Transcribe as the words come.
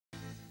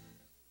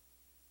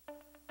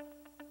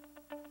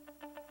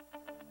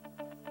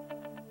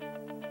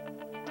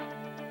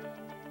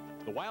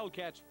The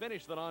Wildcats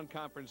finished the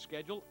non-conference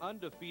schedule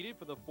undefeated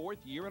for the 4th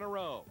year in a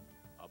row,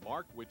 a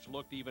mark which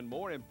looked even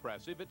more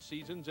impressive at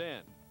season's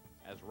end,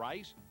 as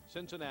Rice,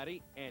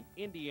 Cincinnati, and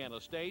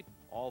Indiana State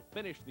all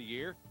finished the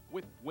year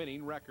with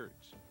winning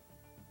records.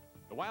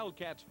 The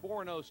Wildcats'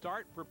 4-0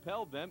 start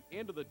propelled them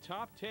into the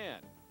top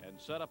 10 and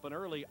set up an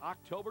early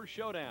October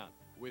showdown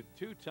with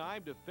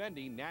two-time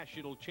defending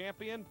national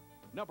champion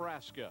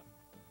Nebraska.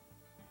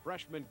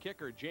 Freshman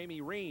kicker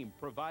Jamie Ream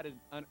provided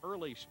an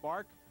early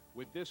spark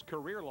with this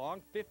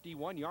career-long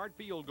 51-yard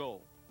field goal.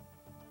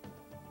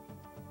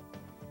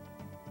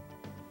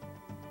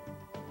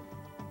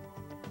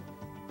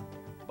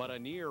 But a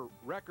near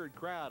record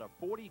crowd of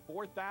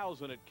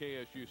 44,000 at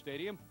KSU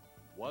Stadium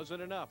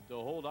wasn't enough to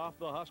hold off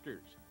the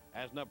Huskers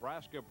as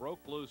Nebraska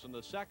broke loose in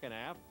the second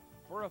half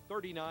for a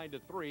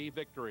 39-3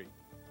 victory.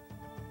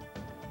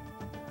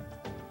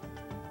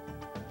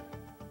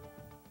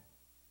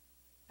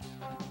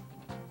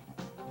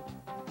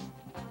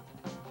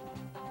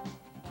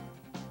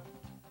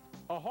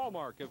 A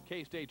hallmark of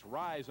K-State's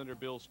rise under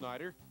Bill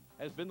Snyder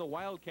has been the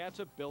Wildcats'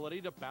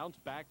 ability to bounce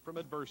back from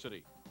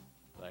adversity.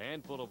 The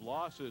handful of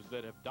losses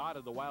that have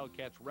dotted the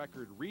Wildcats'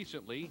 record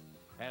recently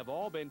have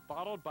all been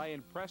followed by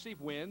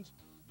impressive wins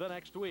the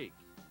next week.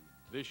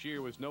 This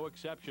year was no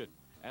exception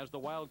as the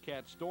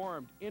Wildcats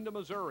stormed into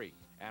Missouri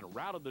and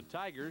routed the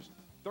Tigers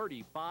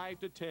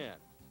 35-10.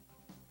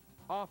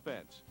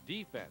 Offense,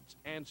 defense,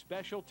 and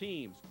special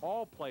teams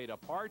all played a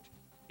part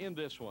in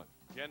this one.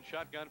 Again,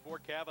 shotgun for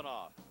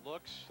Kavanaugh.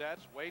 Looks,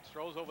 sets, waits,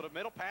 throws over the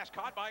middle. Pass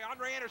caught by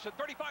Andre Anderson.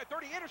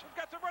 35-30. Anderson's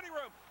got some running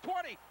room.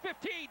 20,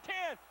 15, 10,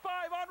 5.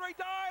 Andre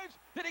dives.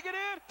 Did he get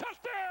in?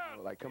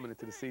 Touchdown! Like coming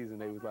into the season,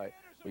 they was like,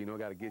 well, you know,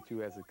 got to get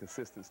you as a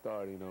consistent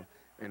starter, you know.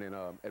 And then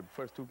at the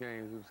first two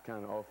games, it was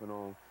kind of off and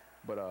on.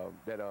 But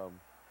that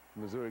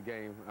Missouri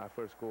game, I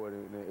first scored,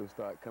 and it would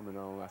start coming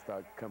on. I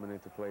started coming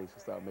into plays,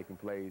 started making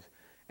plays.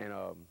 And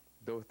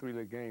those three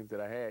little games that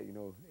I had, you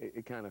know,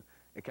 it kind of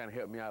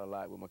helped me out a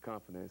lot with my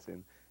confidence,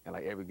 and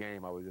like every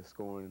game I was just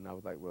scoring, and I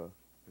was like, well,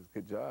 it's a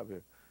good job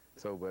here.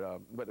 So,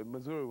 but the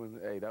Missouri one,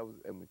 hey, that was,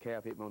 and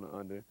McCaff hit me on the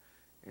under,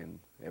 and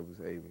it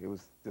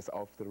was just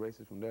off to the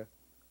races from there.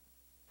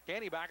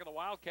 Canny back in the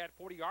Wildcat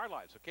 40-yard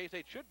line, so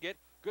K-State should get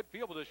good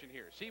field position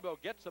here.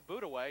 Sebo gets the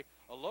boot away,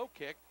 a low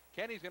kick.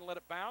 Kenny's going to let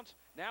it bounce.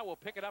 Now we'll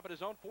pick it up at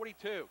his own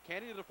 42.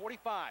 Kenny to the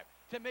 45,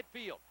 to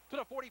midfield, to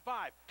the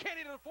 45.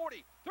 Kenny to the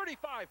 40,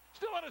 35,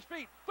 still on his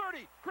feet,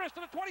 30. Chris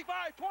to the 25,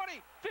 20,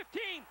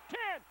 15,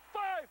 10,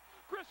 5.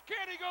 Chris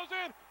Kenny goes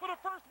in with a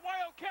first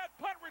Wildcat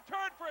punt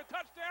return for a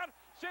touchdown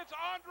since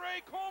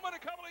Andre Coleman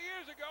a couple of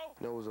years ago.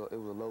 You know, it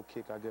was a low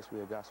kick. I guess we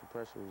had got some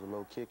pressure. It was a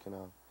low kick, and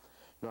you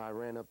know, I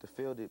ran up to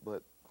field it,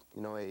 but you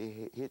know,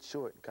 it hit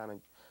short, kind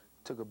of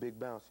took a big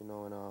bounce, you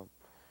know, and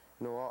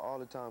you know, all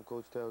the time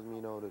Coach tells me,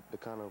 you know, to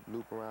kind of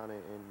loop around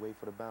and wait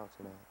for the bounce,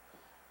 and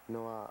you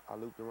know, I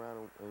looped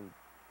around and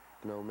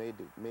you know,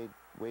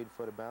 waited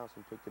for the bounce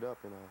and picked it up,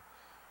 and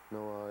you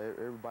know,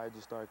 everybody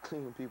just started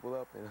cleaning people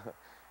up, and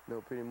you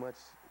know, pretty much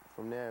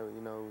from there,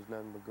 you know, it was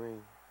nothing but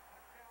green.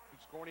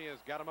 Scornia's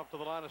got him up to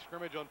the line of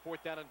scrimmage on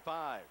 4th down and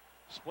 5.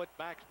 Split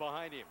backs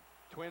behind him.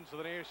 Twins to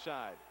the near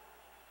side.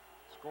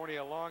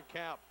 Scornia long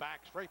count, back,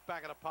 straight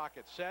back in the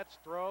pocket, sets,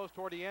 throws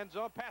toward the end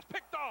zone, pass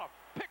picked off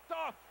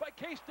by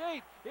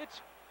K-State.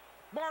 It's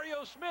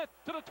Mario Smith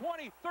to the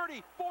 20,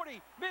 30,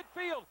 40,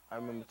 midfield. I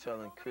remember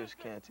telling Chris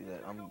Canty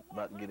that I'm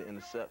about to get an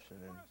interception,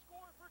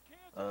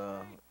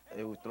 and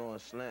they were throwing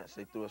slants.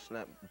 They threw a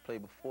slant the play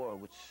before,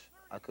 which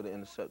I could have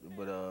intercepted,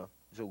 but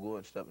Joe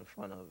Gordon stepped in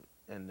front of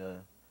it. And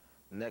the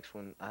next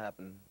one, I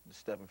happened to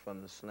step in front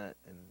of the slant,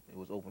 and it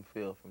was open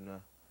field from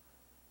there.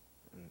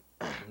 And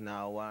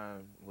now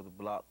wiring with a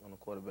block on the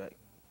quarterback.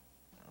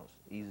 I was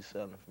easy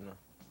selling from there.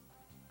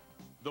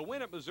 The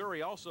win at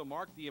Missouri also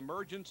marked the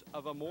emergence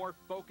of a more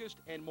focused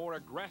and more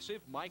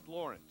aggressive Mike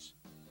Lawrence.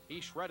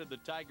 He shredded the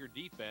Tiger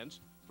defense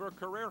for a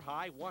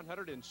career-high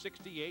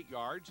 168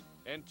 yards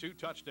and 2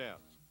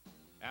 touchdowns.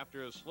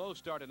 After a slow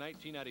start in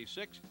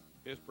 1996,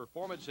 his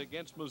performance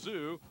against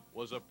Mizzou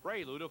was a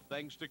prelude of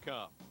things to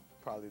come.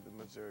 Probably the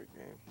Missouri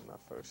game when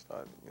I first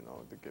started, you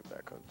know, to get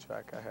back on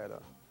track. I had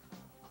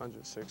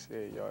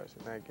 168 yards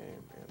in that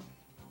game, and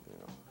you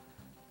know,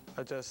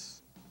 I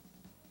just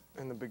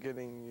in the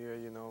beginning year,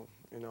 you know,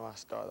 I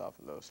started off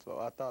a little slow.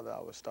 I thought that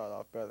I would start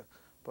off better,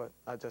 but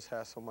I just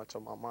had so much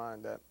on my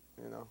mind that,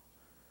 you know,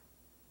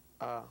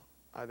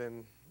 I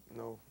didn't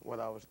know what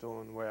I was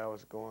doing, where I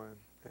was going,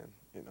 and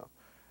you know,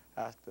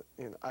 after,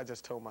 you know, I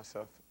just told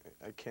myself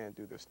I can't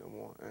do this no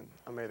more, and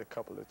I made a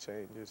couple of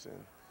changes,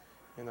 and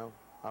you know,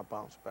 I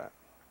bounced back.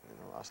 You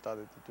know, I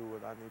started to do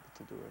what I needed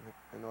to do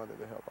in order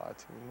to help our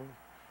team win.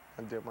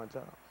 I did my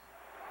job.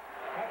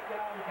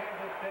 Touchdown,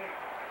 Kansas State.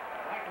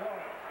 Mike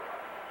Lawrence.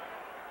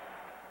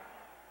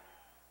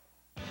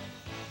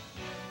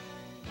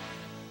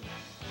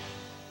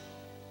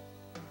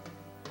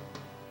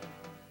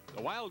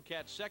 The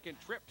Wildcats' second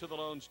trip to the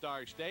Lone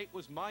Star State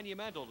was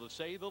monumental, to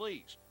say the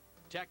least.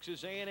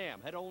 Texas A&M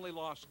had only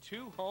lost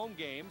 2 home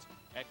games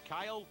at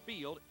Kyle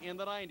Field in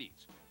the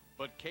 90s.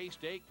 But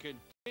K-State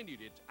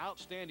continued its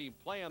outstanding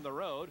play on the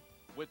road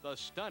with a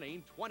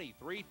stunning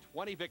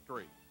 23-20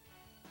 victory.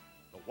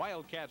 The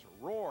Wildcats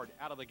roared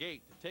out of the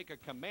gate to take a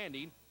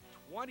commanding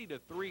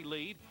 20-3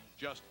 lead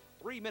just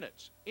 3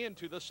 minutes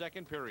into the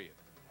second period.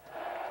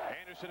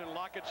 Anderson and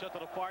Lockett set to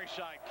the far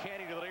side.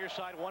 Canty to the near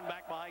side, one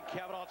back behind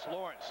Kavanaugh. It's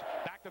Lawrence.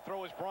 Back to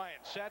throw is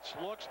Bryant. Sets,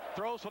 looks,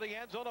 throws for the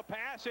end zone. The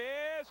pass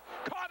is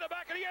caught in the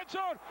back of the end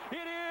zone.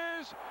 It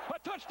is a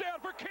touchdown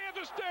for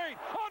Kansas State.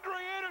 Andre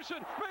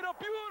Anderson made a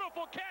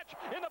beautiful catch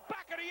in the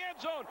back of the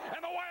end zone, and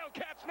the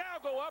Wildcats now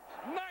go up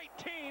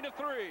 19-3.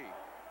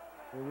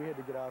 I mean, we had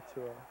to get out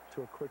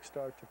to a quick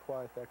start to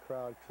quiet that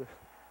crowd, because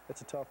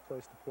it's a tough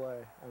place to play.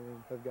 I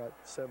mean, they've got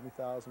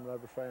 70,000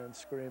 whatever fans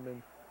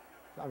screaming,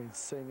 I mean,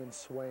 singing,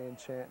 swaying,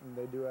 chanting.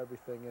 They do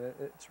everything, and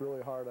it's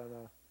really hard on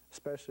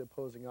especially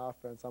opposing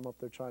offense. I'm up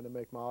there trying to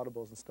make my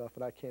audibles and stuff,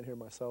 and I can't hear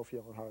myself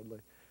yelling hardly.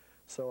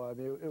 So, I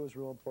mean, it was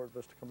real important for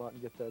us to come out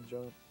and get that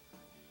jump.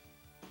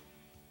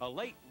 A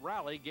late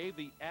rally gave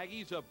the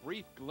Aggies a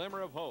brief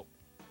glimmer of hope,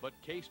 but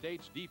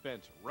K-State's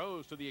defense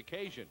rose to the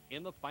occasion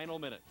in the final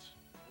minutes.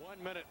 1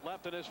 minute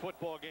left in this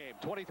football game.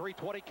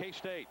 23-20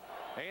 K-State.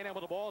 A&M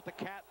with the ball at the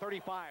Cat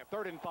 35.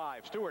 3rd and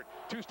 5. Stewart,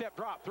 two-step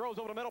drop, throws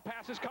over the middle,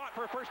 pass is caught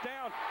for a first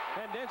down.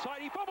 And inside,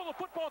 he fumbled the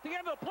football at the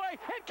end of the play,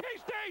 and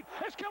K-State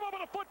has come up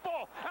with a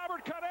football.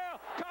 Albert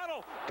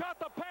Connell caught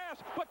the pass,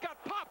 but got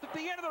popped at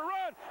the end of the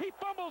run. He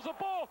fumbles the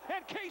ball,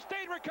 and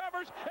K-State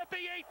recovers at the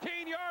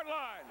 18-yard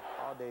line.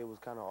 All day it was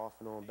kind of off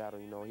and on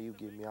battle. You know, he would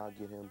get me, I'll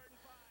get him,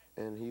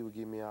 and he would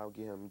get me, I'll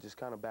get him. Just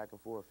kind of back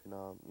and forth. And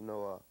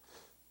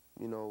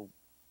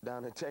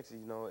down in Texas,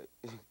 you know,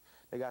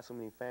 they got so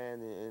many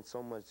fans and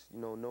so much, you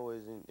know,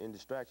 noise and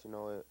distraction. You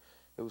know,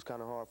 it was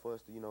kind of hard for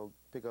us to, you know,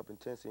 pick up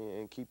intensity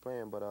and keep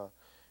playing. But you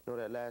know,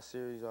 that last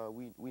series,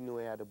 we knew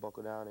we had to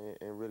buckle down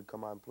and really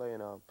come out and play.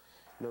 And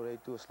you know, they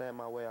threw a slant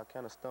my way. I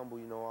kind of stumbled,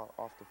 you know,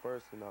 off the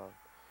first, and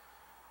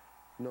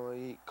you know,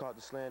 he caught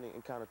the slant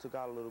and kind of took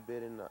out a little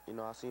bit. And you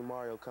know, I seen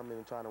Mario come in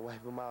and trying to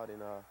wipe him out, and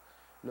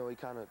you know, he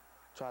kind of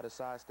tried to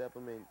sidestep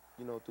him and,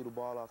 you know, threw the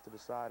ball off to the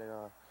side. And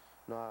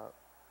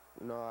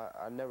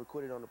I never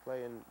quit it on the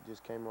play and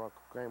just came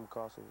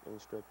across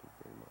and stripped him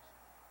pretty much.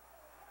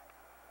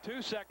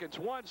 2 seconds,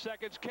 1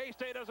 second.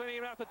 K-State doesn't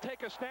even have to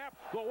take a snap.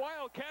 The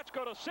Wildcats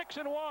go to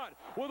 6-1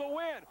 with a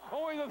win.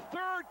 Only the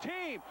 3rd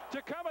team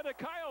to come into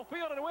Kyle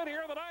Field and win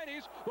here in the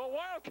 90s. The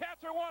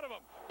Wildcats are one of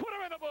them. Put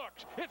them in the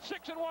books. It's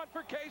 6-1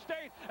 for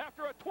K-State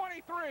after a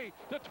 23-20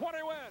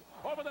 win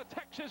over the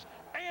Texas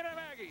A&M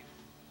Aggies.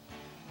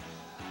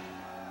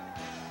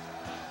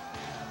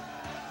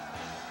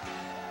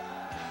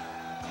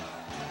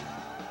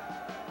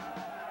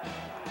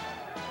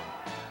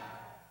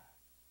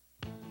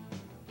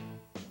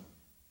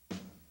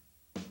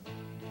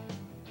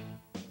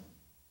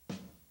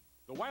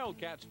 The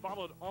Wildcats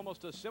followed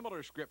almost a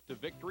similar script to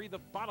victory the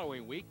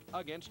following week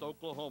against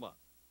Oklahoma.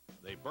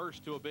 They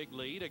burst to a big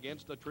lead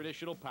against a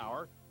traditional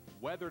power,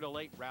 weathered a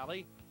late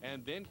rally,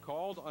 and then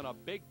called on a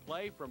big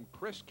play from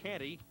Chris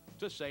Canty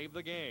to save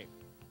the game.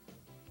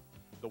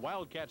 The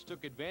Wildcats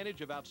took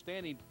advantage of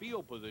outstanding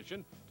field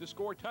position to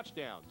score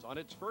touchdowns on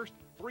its first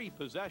 3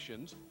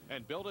 possessions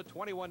and build a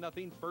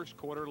 21-0 first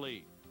quarter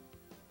lead.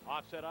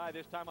 Offset eye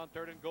this time on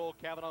 3rd and goal.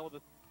 Kavanaugh with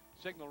the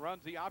signal,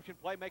 runs the option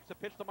play, makes the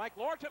pitch to Mike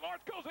Lawrence, and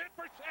Lawrence goes in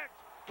for 6.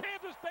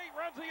 Kansas State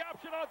runs the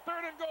option on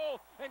 3rd and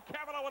goal, and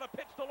Kavanaugh with a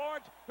pitch to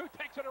Lawrence, who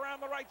takes it around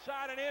the right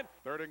side and in.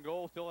 3rd and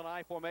goal, still an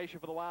I formation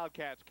for the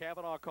Wildcats.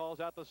 Kavanaugh calls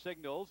out the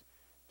signals,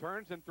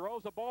 turns and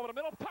throws the ball in the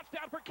middle.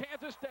 Touchdown for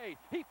Kansas State.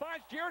 He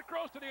finds Jared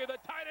Groston here,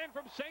 the tight end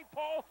from St.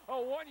 Paul, a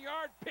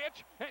 1-yard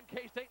pitch, and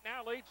K-State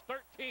now leads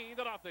 13-0.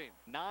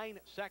 9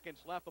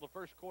 seconds left of the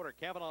first quarter.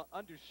 Kavanaugh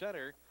under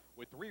center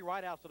with 3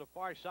 wideouts to the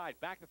far side.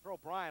 Back to throw.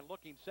 Bryant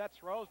looking, sets,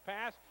 throws,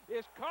 pass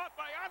is caught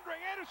by Andre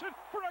Anderson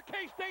for a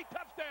K-State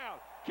touchdown.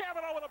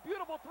 Kavanaugh with a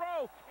beautiful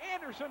throw.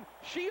 Anderson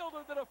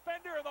shielded the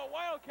defender, and the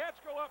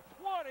Wildcats go up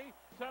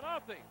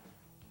 20-0.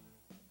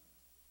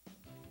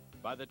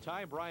 By the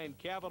time Brian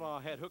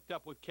Kavanaugh had hooked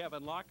up with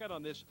Kevin Lockett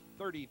on this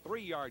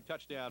 33-yard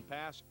touchdown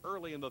pass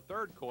early in the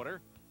 3rd quarter,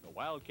 the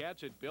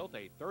Wildcats had built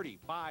a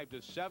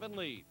 35-7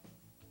 lead.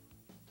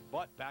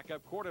 But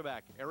backup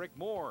quarterback Eric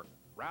Moore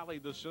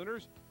rallied the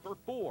Sooners for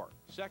 4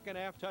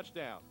 second-half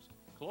touchdowns,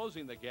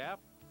 closing the gap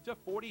to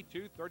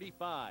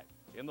 42-35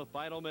 in the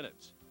final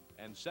minutes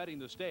and setting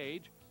the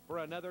stage for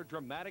another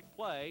dramatic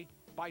play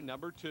by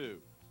number 2.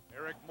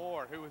 Eric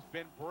Moore, who has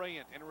been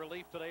brilliant in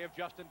relief today of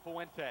Justin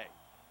Fuente.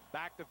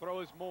 Back to throw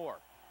is Moore.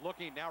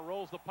 Looking, now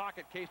rolls the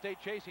pocket. K-State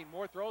chasing.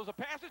 Moore throws. A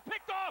pass is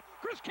picked off.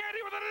 Chris Canty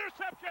with an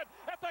interception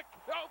at the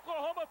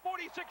Oklahoma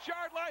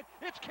 46-yard line.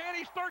 It's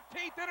Canty's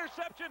 13th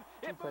interception.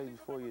 2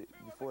 plays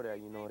before that,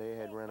 you know, they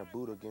had ran a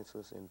boot against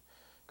us and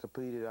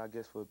completed, I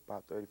guess, for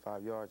about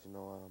 35 yards, you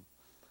know.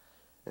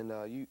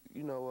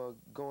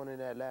 Going in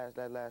that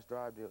last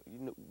drive, you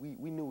know,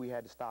 we knew we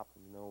had to stop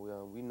them. You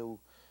know, we knew,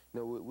 you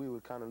know, we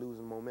were kind of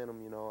losing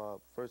momentum. You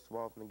know, first of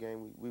all, from the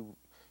game,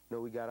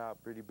 we got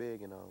out pretty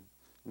big, and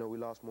you know, we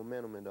lost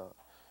momentum, and you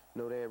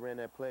know, they had ran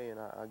that play, and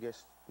I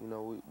guess, you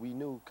know, we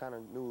kind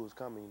of knew it was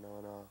coming, you know,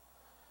 and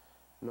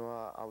you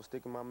know, I was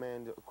sticking my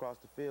man across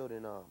the field,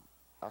 and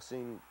I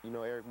seen, you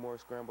know, Eric Moore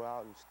scramble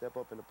out and step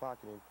up in the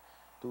pocket and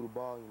threw the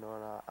ball, you know,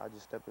 and I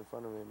just stepped in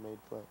front of him and made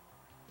the play.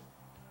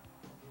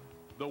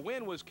 The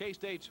win was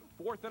K-State's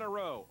 4th in a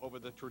row over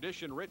the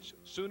tradition-rich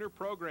Sooner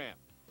program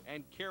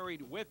and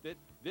carried with it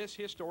this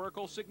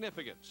historical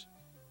significance.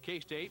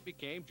 K-State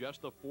became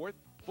just the 4th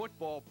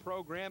football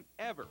program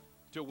ever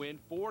to win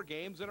 4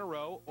 games in a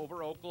row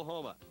over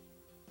Oklahoma.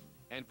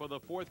 And for the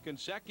 4th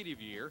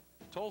consecutive year,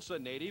 Tulsa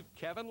native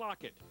Kevin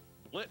Lockett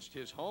blitzed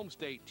his home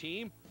state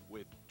team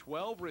with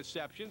 12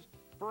 receptions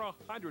for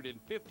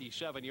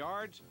 157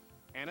 yards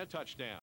and a touchdown.